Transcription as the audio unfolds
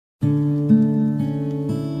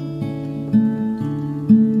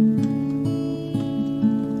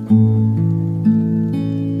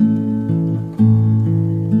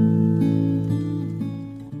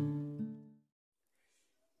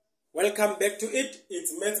Welcome back to it.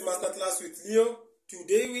 It's Maths Masterclass with Leo.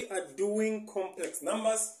 Today we are doing complex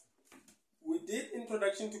numbers. We did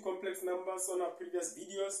introduction to complex numbers on our previous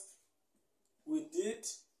videos. We did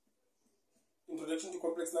introduction to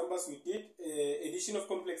complex numbers. We did addition of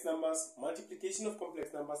complex numbers, multiplication of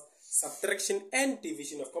complex numbers, subtraction and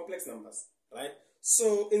division of complex numbers. Right?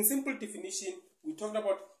 So in simple definition, we talked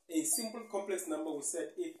about a simple complex number. We said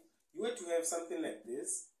if you were to have something like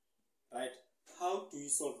this, right? How do you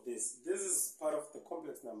solve this? This is part of the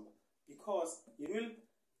complex number, because you will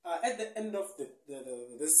at the end of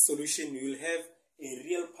this solution you will have a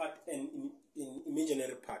real part and an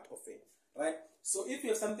imaginary part of it, right? So if you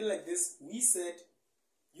have something like this, we said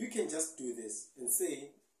you can just do this and say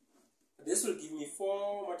this will give me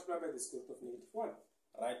 4 multiplied by the square root of -1,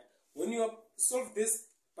 right? When you solve this,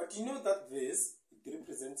 but you know that this, it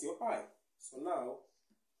represents your I. So now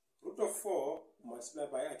root of 4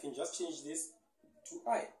 multiplied by, I can just change this to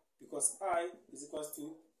I, because I is equals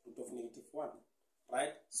to root of -1,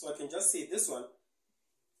 right? So I can just say this one,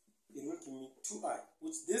 it will give me 2I,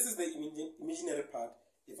 which this is the imaginary part.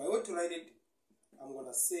 If I were to write it, I'm going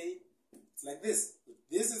to say it's like this.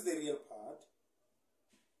 This is the real part,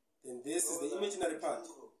 then this is the imaginary part.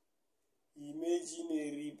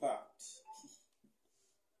 Imaginary part.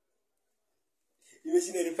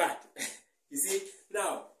 Imaginary part. You see,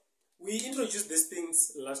 now, we introduced these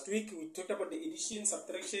things last week. We talked about the addition,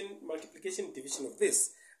 subtraction, multiplication, division of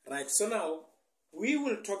this, right? So now we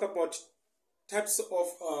will talk about types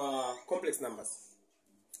of complex numbers,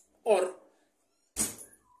 or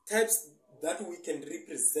types that we can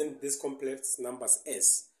represent these complex numbers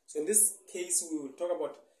as. So in this case, we will talk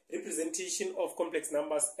about representation of complex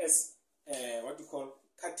numbers as what we call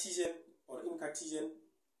Cartesian, or in Cartesian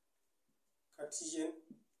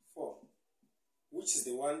form, which is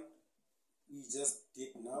the one we just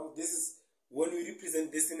did now. This is when we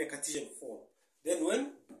represent this in a Cartesian form. Then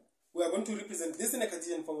when we are going to represent this in a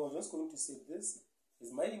Cartesian form, I'm just going to say this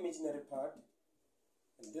is my imaginary part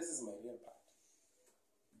and this is my real part.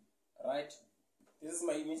 Right? This is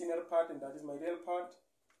my imaginary part and that is my real part.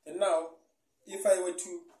 And now, if I were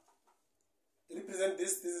to represent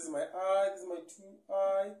this, this is my I, this is my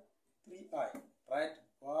 2I, 3I. Right?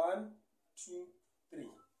 1, 2,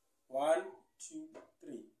 3. 1, 2,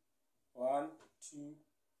 3. 1, 2,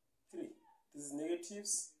 3. This is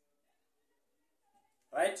negatives,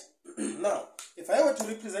 right? Now, if I were to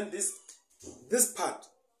represent this part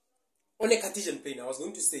on a Cartesian plane, I was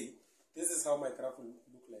going to say this is how my graph will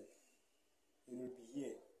look like. It will be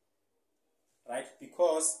here, right?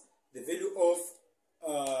 Because the value of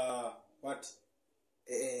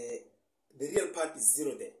the real part is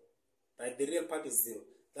 0 there, right? The real part is 0.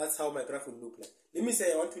 That's how my graph will look like. Let me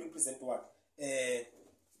say I want to represent what?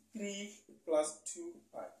 3 plus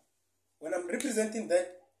 2I. When I'm representing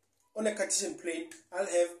that on a Cartesian plane, I'll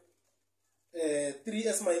have 3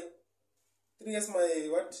 as my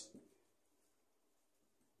what?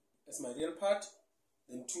 As my real part,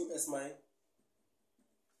 then 2 as my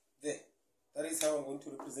there. That is how I'm going to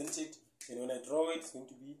represent it. And when I draw it, it's going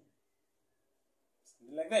to be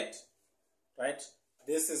something like that, right?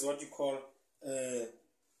 This is what you call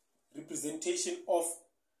representation of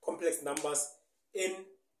complex numbers in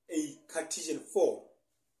a Cartesian form,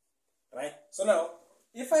 right? So now,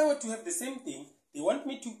 if I were to have the same thing, they want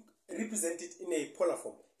me to represent it in a polar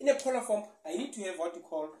form. In a polar form, I need to have what you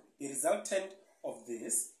call the resultant of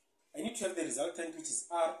this. I need to have the resultant, which is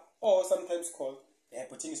R, or sometimes called the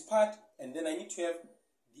hypotenuse part, and then I need to have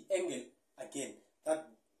the angle again, that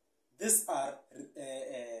this R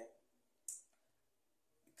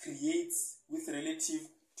creates with relative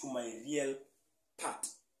to my real part.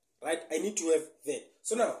 Right? I need to have that.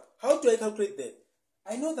 So now, how do I calculate that?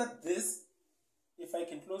 I know that this, if I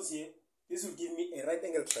can close here, this will give me a right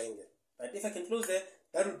angle triangle. Right? If I can close there,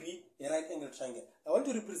 that will be a right angle triangle. I want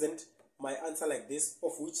to represent my answer like this,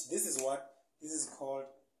 of which this is what? This is called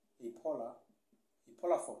a polar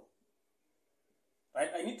form.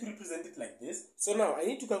 Right? I need to represent it like this. So now, I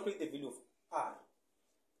need to calculate the value of R.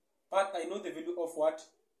 But I know the value of what?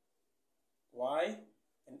 Y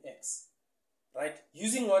and X. Right?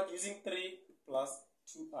 Using what? Using 3 plus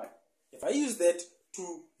 2I. If I use that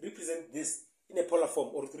to represent this in a polar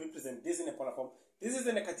form, or to represent this in a polar form, this is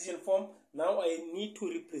in a Cartesian form. Now I need to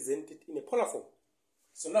represent it in a polar form.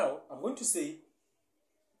 So now I'm going to say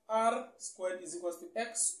R squared is equals to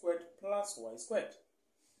X squared plus Y squared.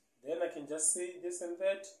 Then I can just say this and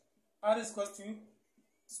that. R is equals to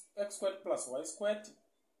X squared plus Y squared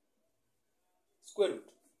square root.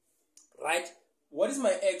 Right? What is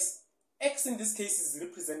my X? X in this case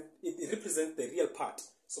represents the real part.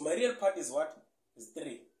 So my real part is what? Is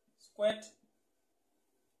 3 squared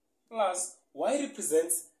plus y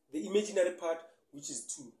represents the imaginary part, which is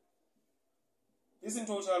 2. This in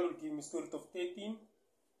total will give me square root of 13,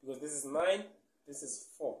 because this is 9, this is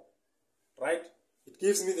 4, right? It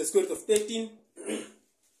gives me the square root of 13.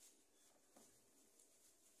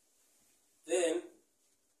 Then,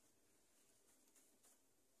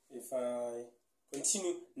 if I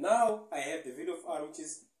continue, now I have the value of r, which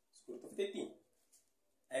is square root of 13.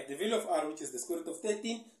 I have the value of r, which is the square root of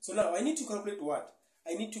 13. So now I need to calculate what?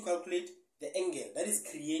 I need to calculate the angle that is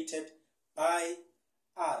created by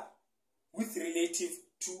r with relative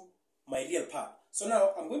to my real part. So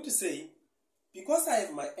now I'm going to say, because I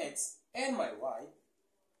have my x and my y,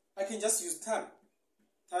 I can just use tan.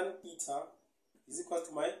 Tan theta is equal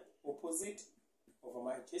to my opposite over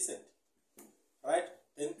my adjacent. Right?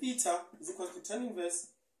 Then theta is equal to tan inverse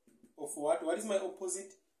of what? What is my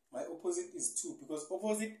opposite? My opposite is 2, because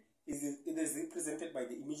opposite is represented by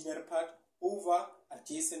the imaginary part over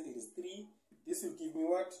adjacent, it is 3. This will give me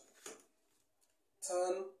what?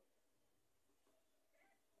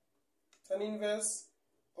 Tan inverse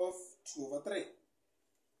of 2 over 3.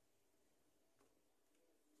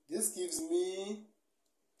 This gives me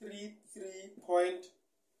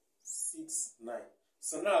 33.69.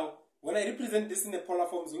 So now, when I represent this in a polar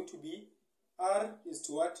form, it's going to be r is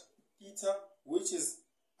to what? Theta, which is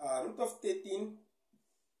root of 13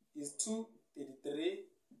 is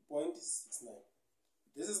 233.69.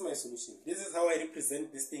 This is my solution. This is how I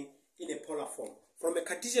represent this thing in a polar form. From a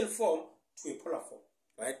Cartesian form to a polar form,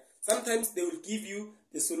 right? Sometimes they will give you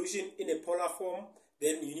the solution in a polar form,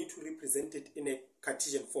 then you need to represent it in a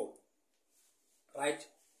Cartesian form, right?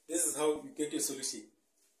 This is how you get your solution.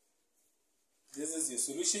 This is your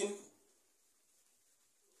solution.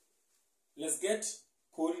 Let's get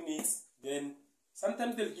coordinates. Then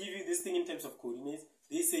sometimes they'll give you this thing in terms of coordinates.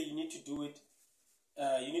 They say you need to do it,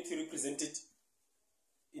 you need to represent it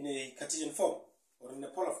in a Cartesian form or in a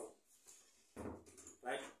polar form,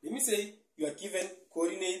 right? Let me say you are given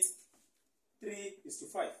coordinates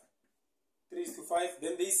 3:5. 3:5.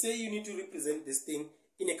 Then they say you need to represent this thing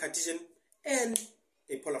in a Cartesian and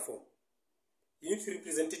a polar form. You need to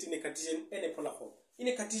represent it in a Cartesian and a polar form. In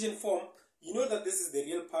a Cartesian form, you know that this is the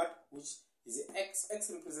real part, which is the x. X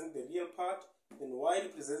represents the real part, then y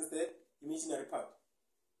represents the imaginary part.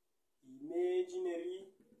 Imaginary,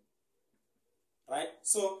 right?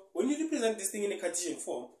 So when you represent this thing in a Cartesian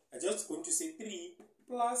form, I'm just going to say 3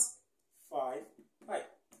 plus 5 pi.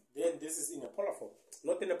 Then this is in a polar form.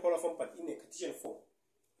 Not in a polar form, but in a Cartesian form,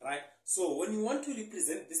 right? So when you want to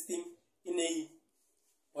represent this thing in a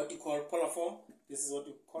what you call polar form, this is what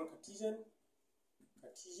you call Cartesian.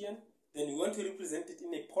 Then you want to represent it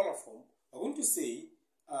in a polar form. I'm going to say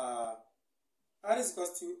r is equal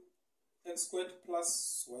to x squared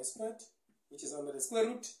plus y squared, which is under the square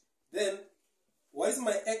root. Then what is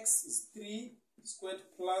my x is 3 squared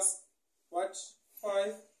plus what?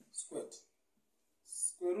 5 squared.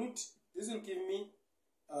 Square root. This will give me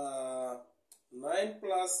 9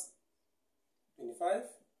 plus 25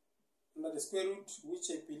 under the square root, which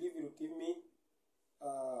I believe will give me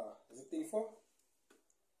is it 34?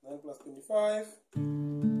 9 plus 25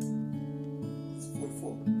 it's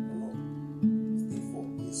 44. No, it's 34.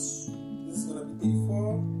 Yes, this is gonna be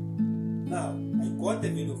 34. Now I got the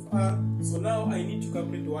value of r, so now I need to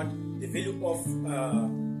calculate what? The value of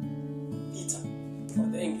theta for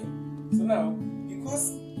the angle. So now,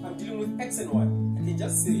 because I'm dealing with x and y, I can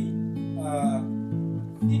just say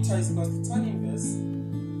theta is equal to tan inverse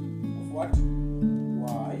of what? Y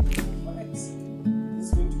over x. This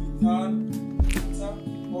is going to be tan theta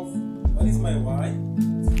of what is my y?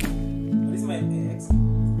 What is my x?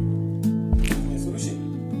 My solution.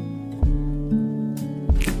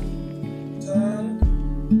 Tan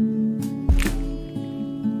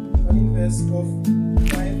inverse of